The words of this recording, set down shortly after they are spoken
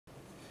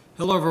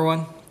Hello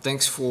everyone,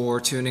 thanks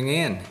for tuning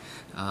in.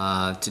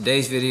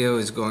 Today's video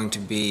is going to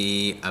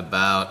be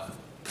about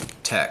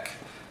tech.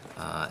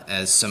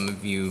 As some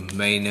of you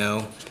may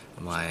know,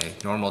 my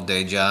normal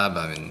day job,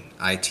 I'm an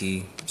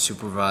IT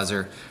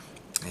supervisor,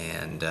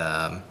 and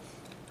I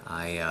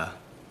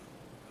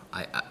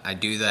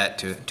do that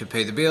to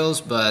pay the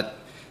bills, but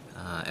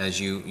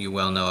as you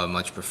well know, I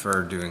much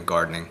prefer doing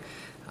gardening.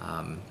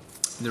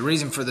 The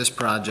reason for this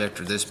project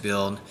or this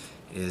build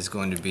is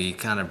going to be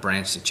kind of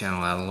branch the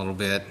channel out a little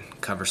bit,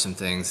 cover some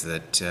things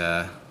that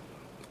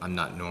I'm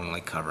not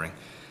normally covering.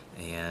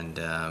 And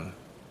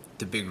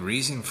the big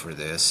reason for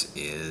this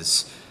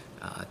is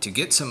to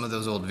get some of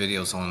those old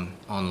videos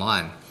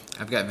online.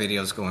 I've got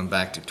videos going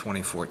back to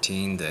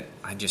 2014 that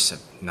I just have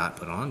not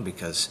put on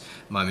because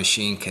my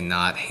machine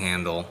cannot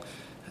handle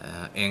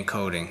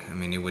encoding. I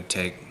mean, it would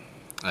take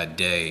a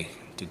day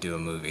to do a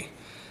movie,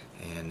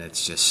 and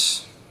it's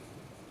just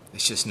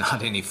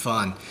not any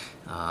fun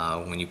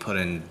when you put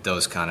in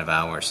those kind of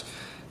hours.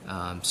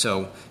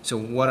 So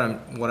what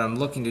I'm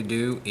looking to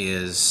do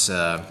is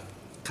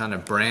kind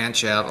of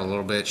branch out a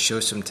little bit, show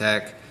some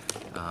tech,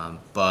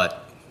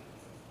 but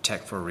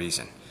tech for a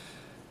reason.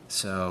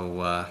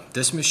 So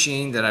this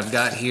machine that I've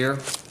got here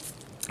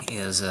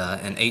is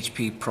an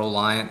HP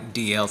Proliant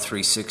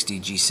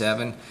DL360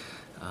 G7.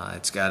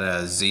 It's got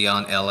a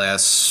Xeon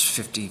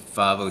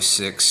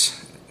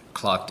LS5506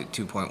 clocked at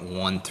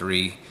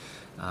 2.13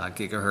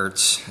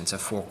 gigahertz. It's a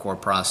 4-core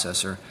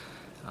processor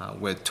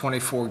with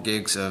 24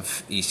 gigs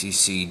of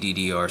ECC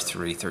DDR3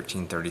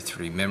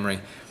 1333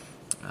 memory.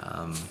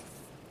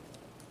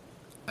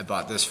 I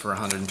bought this for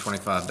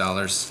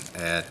 $125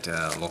 at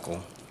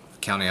local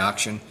county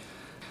auction.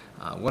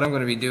 What I'm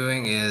going to be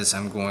doing is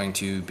I'm going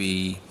to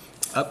be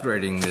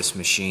upgrading this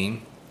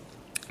machine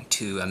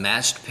to a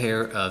matched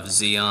pair of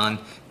Xeon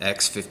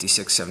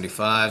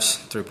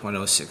X5675s,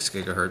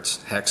 3.06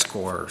 gigahertz hex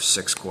core or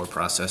 6-core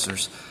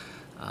processors.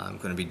 I'm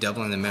going to be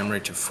doubling the memory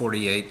to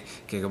 48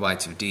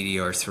 gigabytes of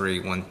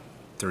DDR3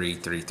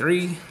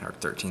 1333 or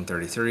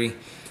 1333.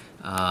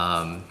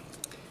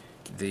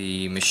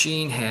 The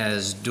machine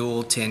has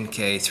dual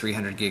 10K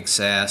 300 gig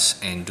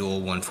SAS and dual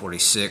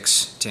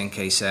 146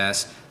 10K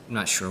SAS. I'm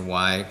not sure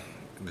why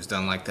it was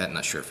done like that. I'm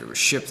not sure if it was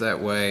shipped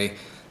that way,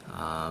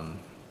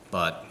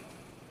 but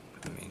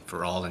I mean,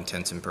 for all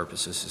intents and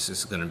purposes, this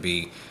is going to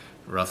be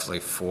roughly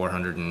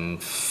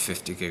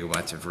 450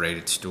 gigabytes of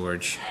rated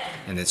storage,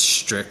 and it's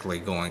strictly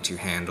going to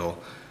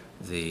handle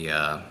the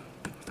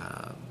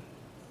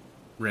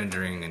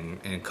rendering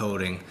and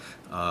encoding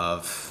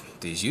of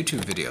these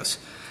YouTube videos.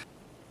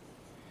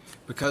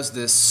 Because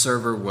this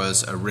server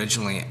was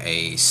originally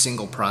a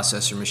single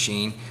processor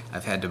machine,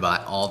 I've had to buy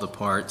all the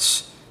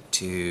parts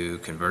to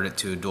convert it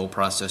to a dual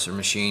processor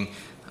machine.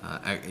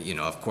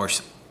 Of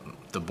course,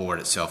 the board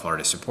itself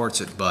already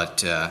supports it,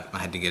 but I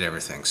had to get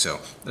everything. So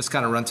let's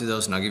kind of run through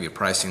those, and I'll give you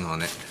pricing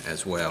on it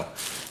as well.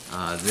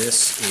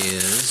 This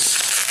is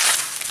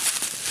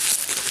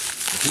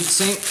the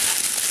heatsink.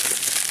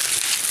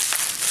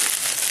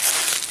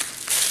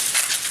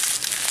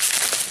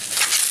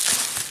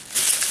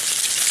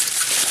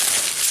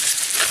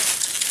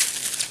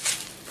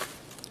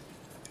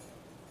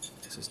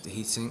 This is the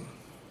heatsink.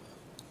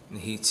 The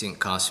heatsink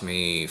cost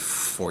me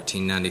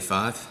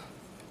 $14.95.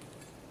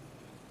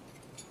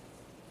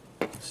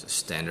 It's a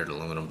standard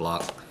aluminum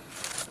block.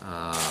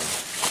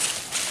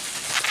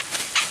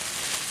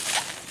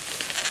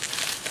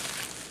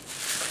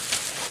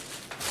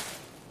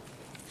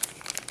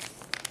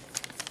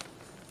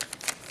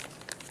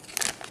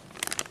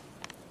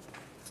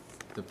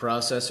 The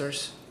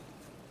processors,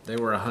 they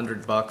were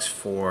 $100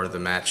 for the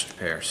matched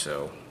pair,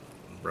 so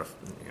rough,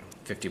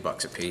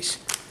 $50 a piece.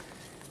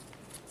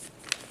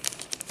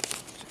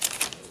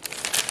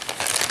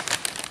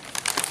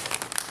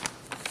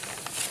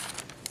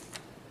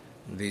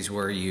 These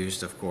were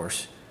used, of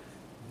course,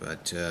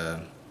 but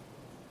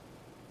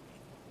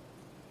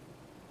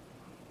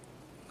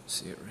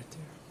see it right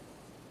there.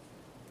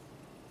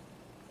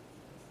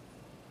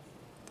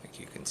 I think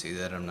you can see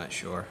that. I'm not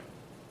sure,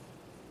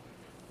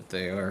 but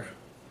they are.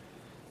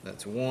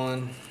 That's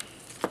one.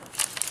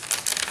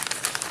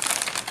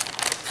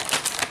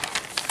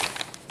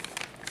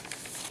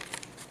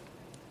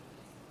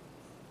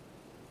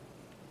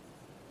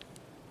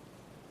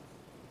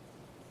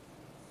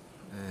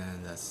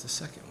 And that's the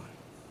second one.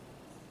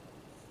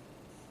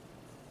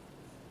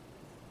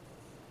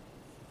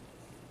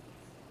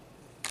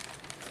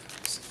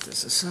 Set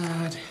this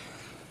aside.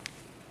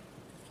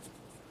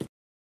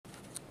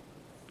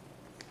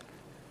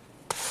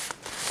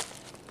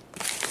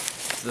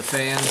 The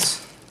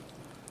fans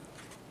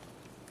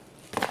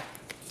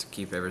to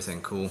keep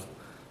everything cool,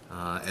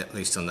 at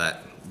least on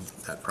that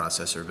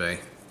processor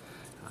bay.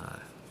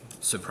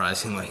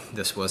 Surprisingly,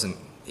 this wasn't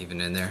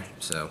even in there,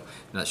 so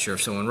not sure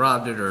if someone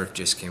robbed it or if it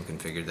just came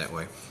configured that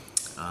way.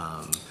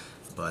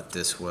 But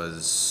this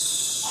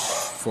was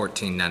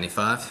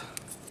 $14.95.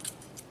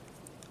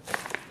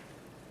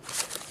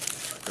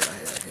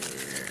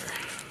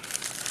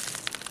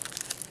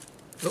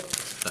 Oh,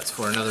 that's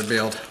for another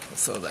build. We'll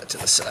throw that to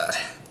the side.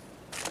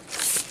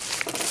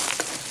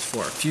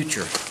 for a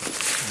future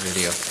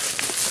video.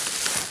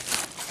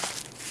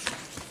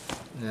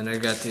 And I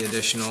got the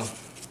additional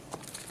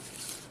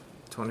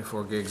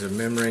 24 gigs of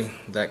memory.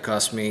 That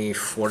cost me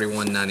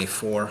 $41.94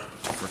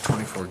 for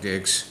 24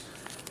 gigs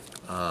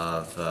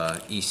of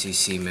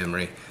ECC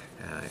memory.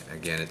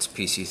 Again, it's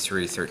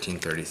PC3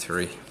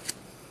 1333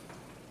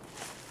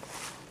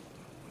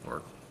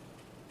 or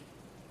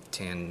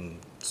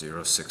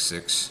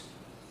 10066.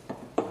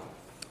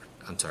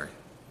 I'm sorry,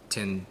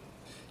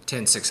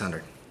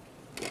 10600.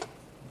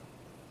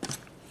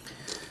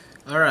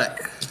 All right,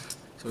 so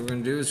what we're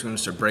going to do is we're going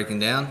to start breaking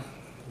down,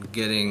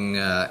 getting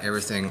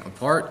everything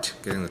apart,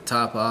 getting the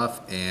top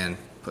off, and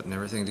putting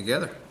everything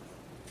together.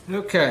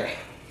 Okay,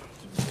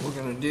 what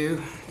we're going to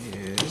do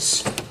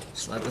is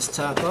slide this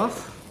top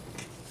off.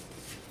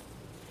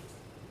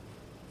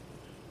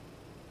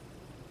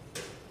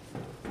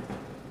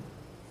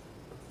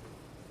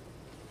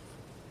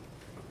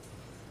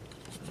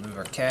 Remove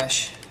our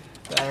cache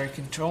battery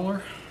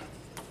controller.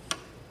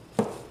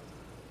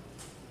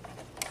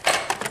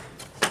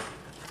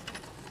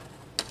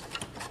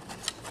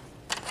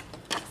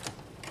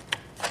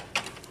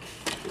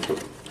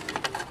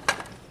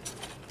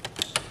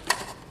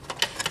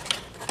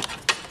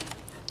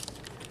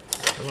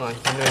 Come on,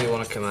 you know you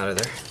want to come out of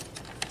there.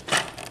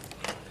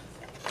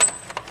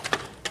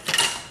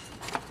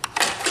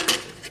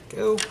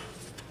 Go.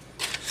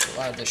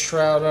 Slide the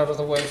shroud out of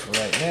the way for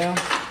right now.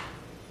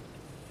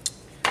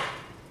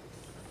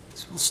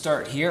 So we'll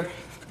start here.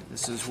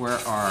 This is where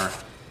our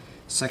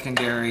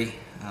secondary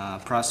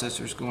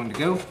processor is going to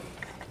go.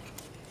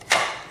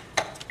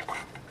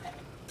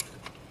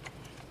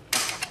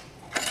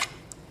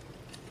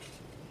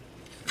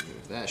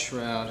 That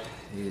shroud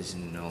is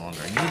no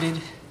longer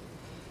needed.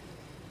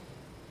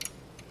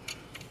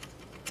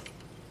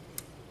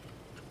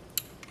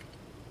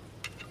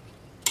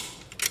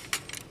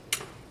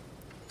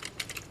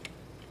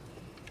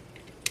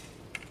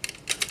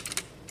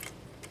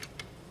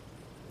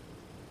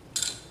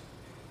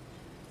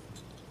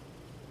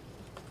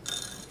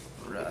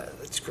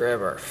 Let's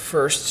grab our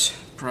first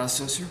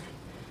processor.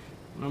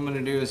 What I'm going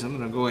to do is I'm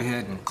going to go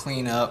ahead and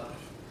clean up.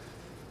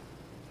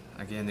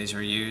 Again, these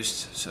are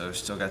used, so I've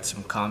still got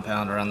some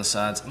compound around the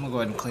sides. I'm going to go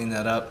ahead and clean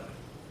that up.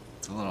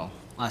 It's a little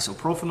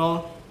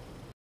isopropanol.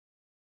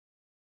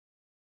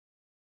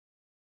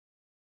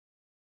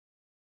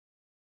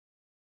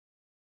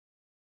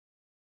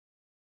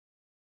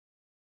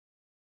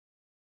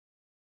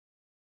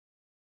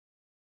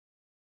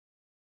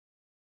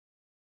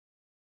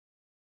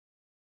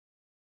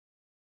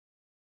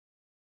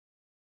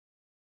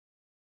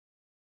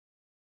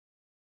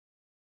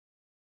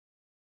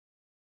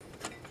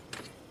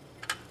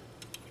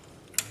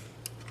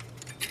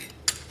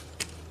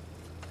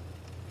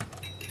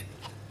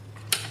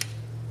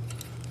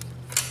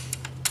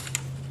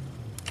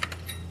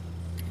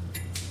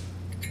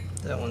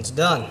 That one's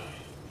done.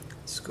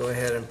 Let's go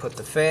ahead and put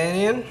the fan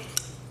in.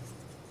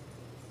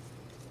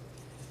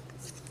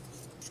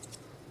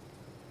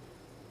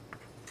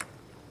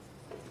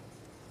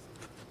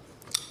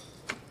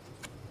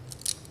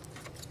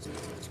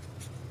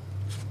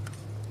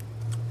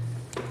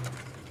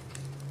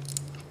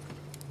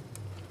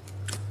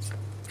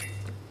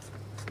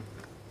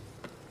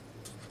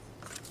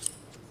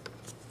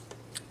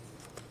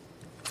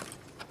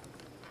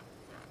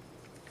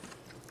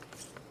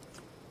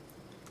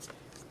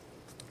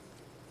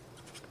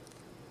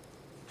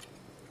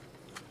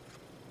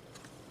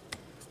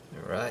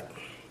 Alright,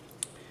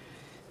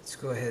 let's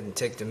go ahead and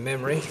take the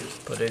memory,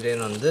 put it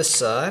in on this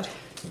side.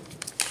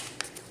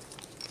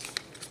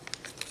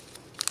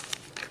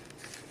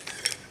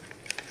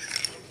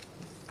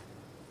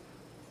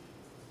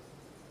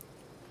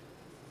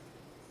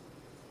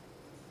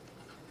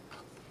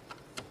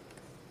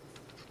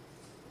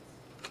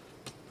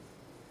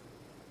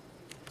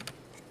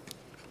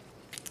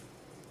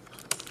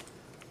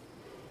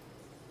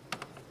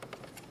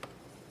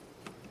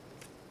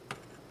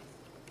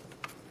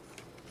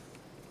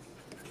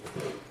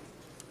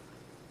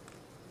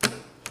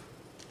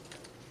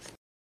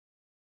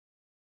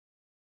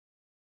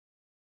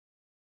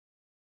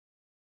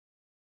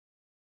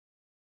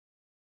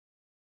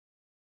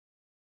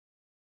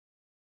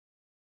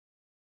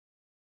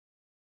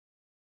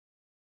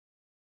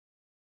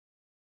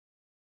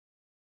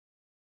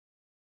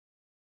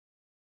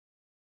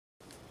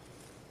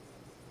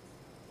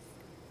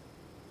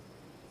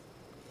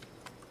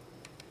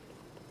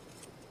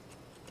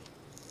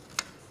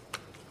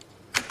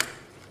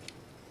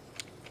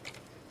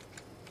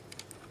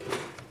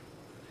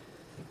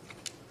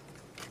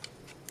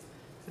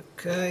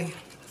 Okay,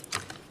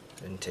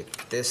 then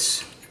take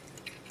this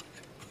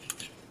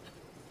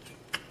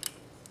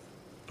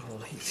whole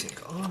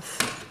heatsink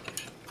off.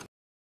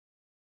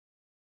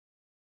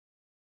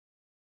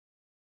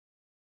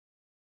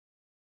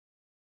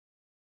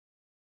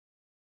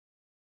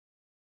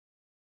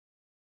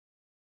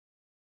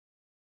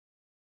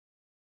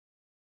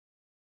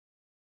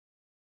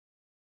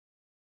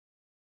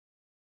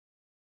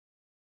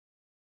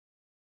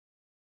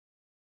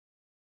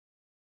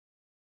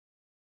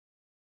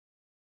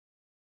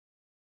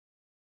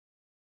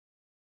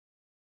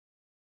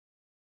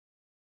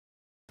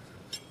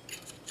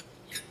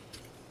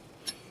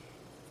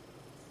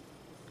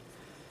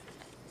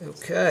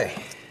 Okay.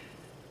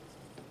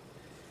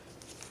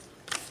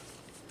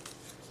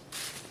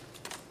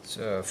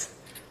 So I've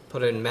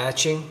put in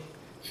matching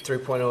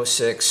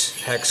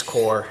 3.06 hex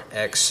core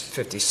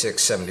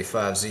X5675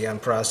 Xeon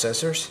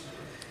processors.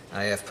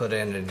 I have put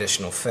in an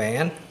additional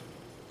fan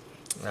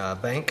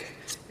bank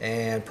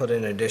and put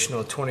in an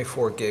additional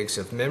 24 gigs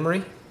of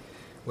memory,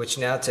 which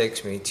now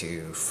takes me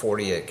to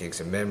 48 gigs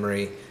of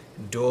memory,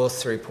 dual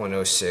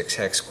 3.06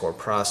 hex core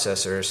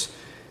processors,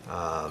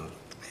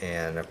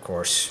 and of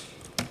course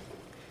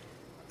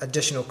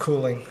additional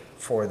cooling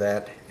for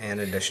that and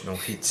additional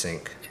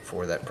heatsink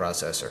for that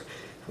processor.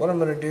 What I'm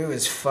going to do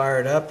is fire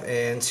it up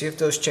and see if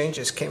those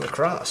changes came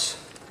across.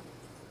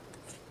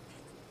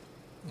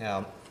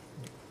 Now,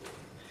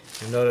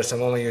 you'll notice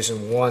I'm only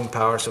using one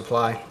power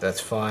supply.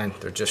 That's fine.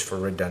 They're just for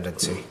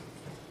redundancy.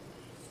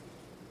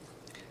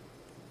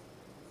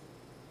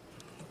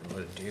 What I'm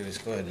going to do is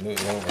go ahead and move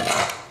it over.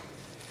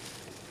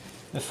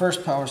 The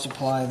first power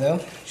supply, though,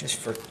 just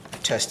for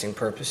testing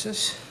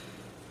purposes.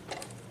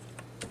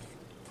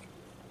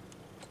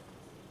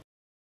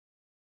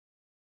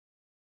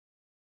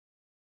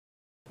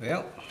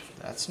 Well,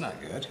 that's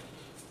not good.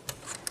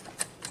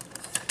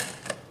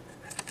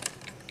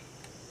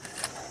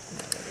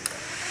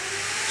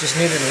 Just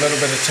needed a little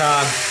bit of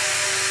time.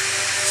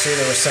 See,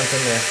 there was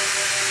something there.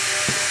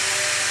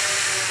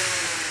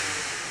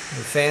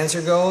 The fans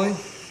are going.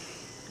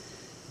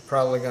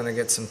 Probably going to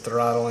get some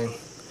throttling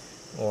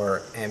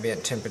or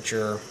ambient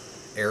temperature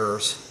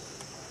errors.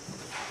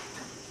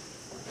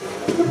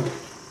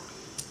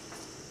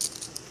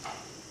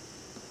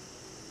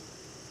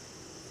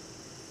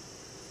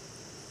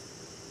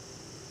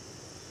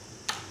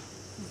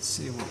 Let's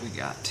see what we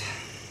got.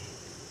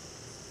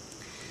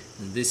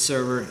 This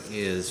server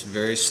is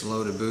very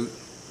slow to boot.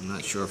 I'm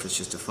not sure if it's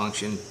just a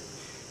function.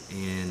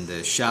 And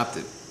the shop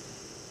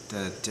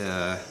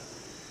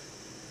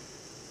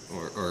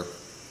or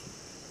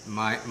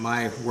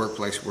my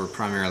workplace, we're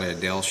primarily a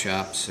Dell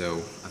shop,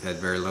 so I've had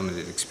very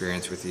limited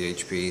experience with the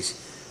HPs.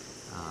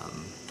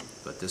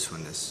 But this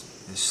one is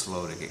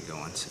slow to get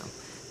going. So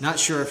not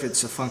sure if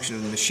it's a function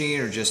of the machine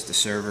or just the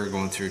server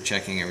going through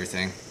checking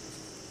everything.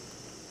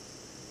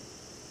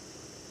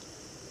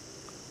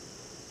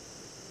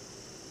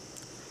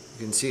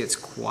 You can see it's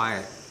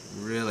quiet,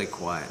 really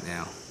quiet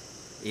now,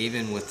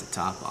 even with the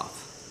top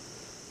off.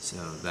 So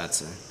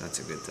that's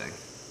a good thing.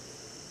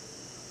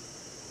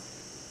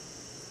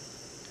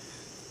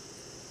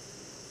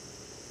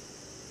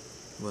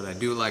 What I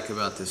do like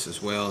about this as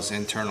well is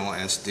internal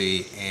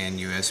SD and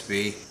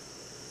USB.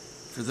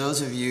 For those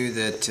of you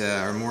that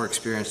are more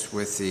experienced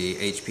with the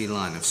HP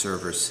line of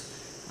servers,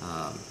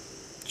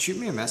 shoot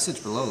me a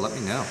message below, let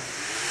me know.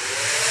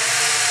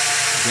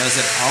 Does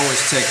it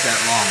always take that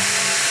long?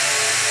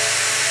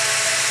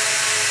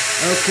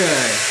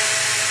 Okay.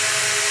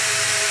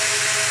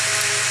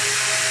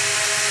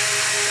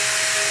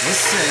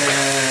 This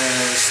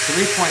is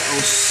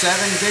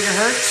 3.07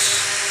 gigahertz.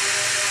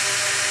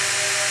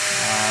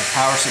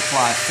 Power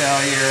supply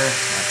failure,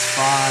 that's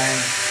fine.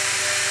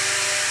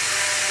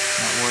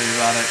 Not worried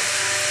about it.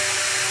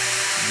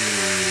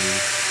 The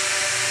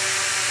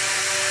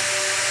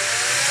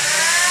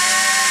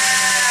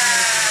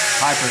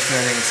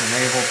hyperthreading is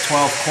enabled.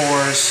 12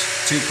 cores,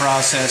 2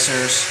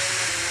 processors.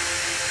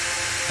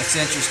 It's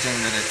interesting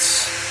that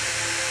it's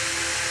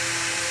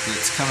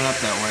coming up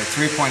that way.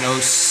 3.07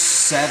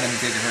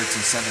 gigahertz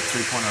instead of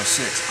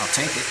 3.06. I'll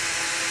take it.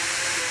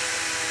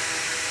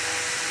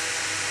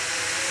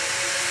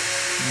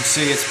 You can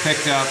see it's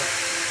picked up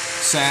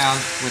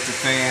sound with the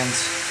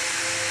fans.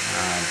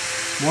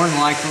 More than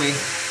likely,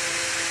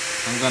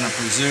 I'm going to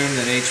presume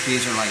that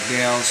HPs are like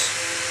Dells.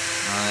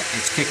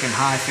 It's kicking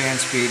high fan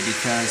speed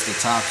because the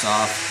top's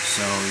off,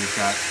 so you've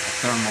got a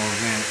thermal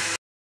vent.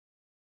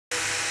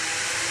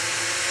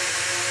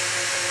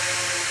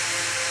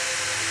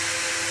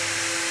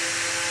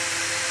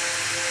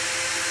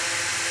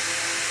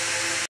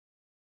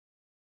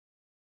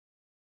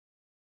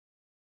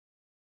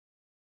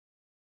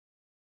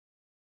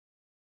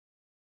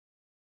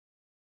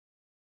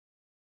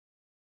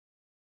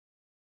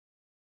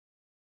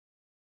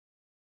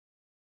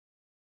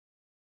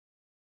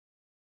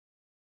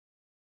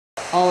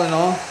 All in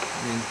all,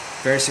 I mean,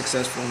 very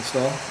successful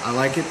install. I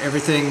like it.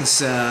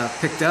 Everything's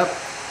picked up.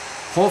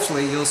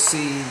 Hopefully you'll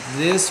see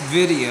this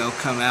video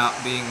come out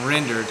being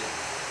rendered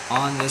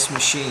on this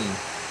machine.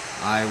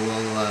 I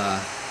will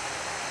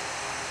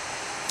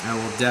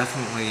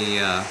definitely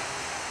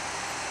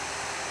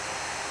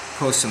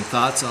post some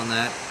thoughts on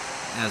that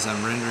as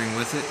I'm rendering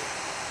with it.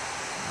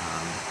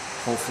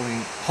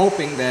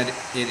 Hoping that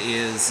it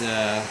is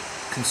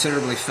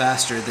considerably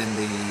faster than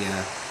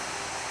the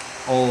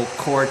old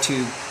Core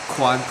 2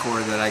 quad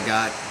core that I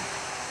got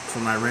for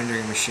my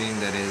rendering machine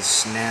that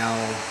is now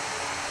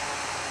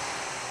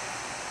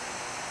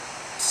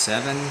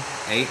 7,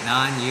 8,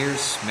 9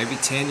 years, maybe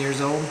 10 years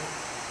old.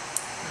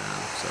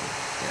 So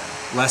yeah,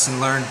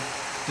 lesson learned.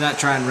 Do not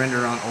try and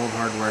render on old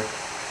hardware,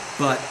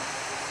 but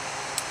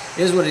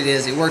it is what it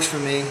is. It works for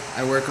me.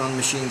 I work on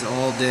machines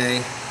all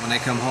day. When I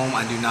come home,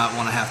 I do not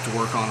want to have to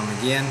work on them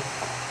again.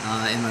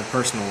 in my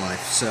personal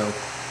life. So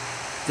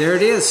there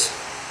it is.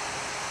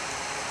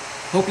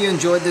 Hope you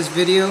enjoyed this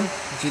video.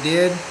 If you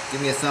did,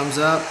 give me a thumbs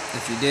up.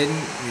 If you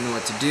didn't, you know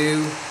what to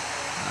do.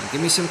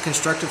 Give me some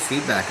constructive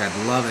feedback. I'd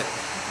love it.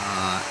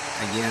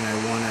 Again, I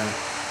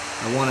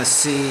wanna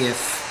see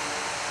if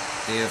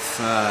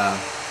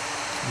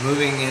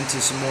moving into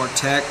some more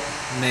tech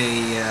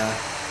may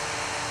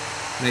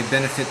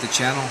benefit the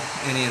channel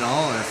any and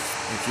all, or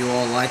if you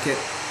all like it.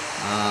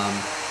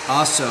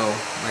 Also,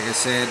 like I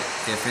said,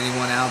 if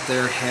anyone out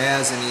there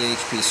has any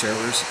HP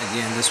servers,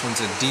 again, this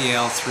one's a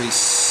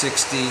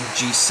DL360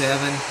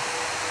 G7.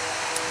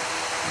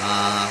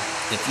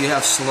 If you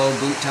have slow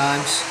boot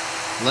times,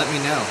 let me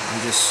know.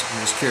 I'm just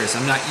curious.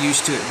 I'm not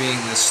used to it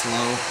being this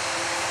slow.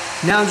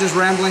 Now I'm just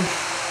rambling.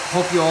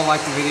 Hope you all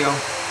liked the video.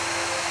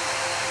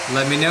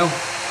 Let me know.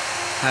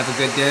 Have a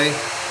good day.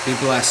 Be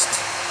blessed.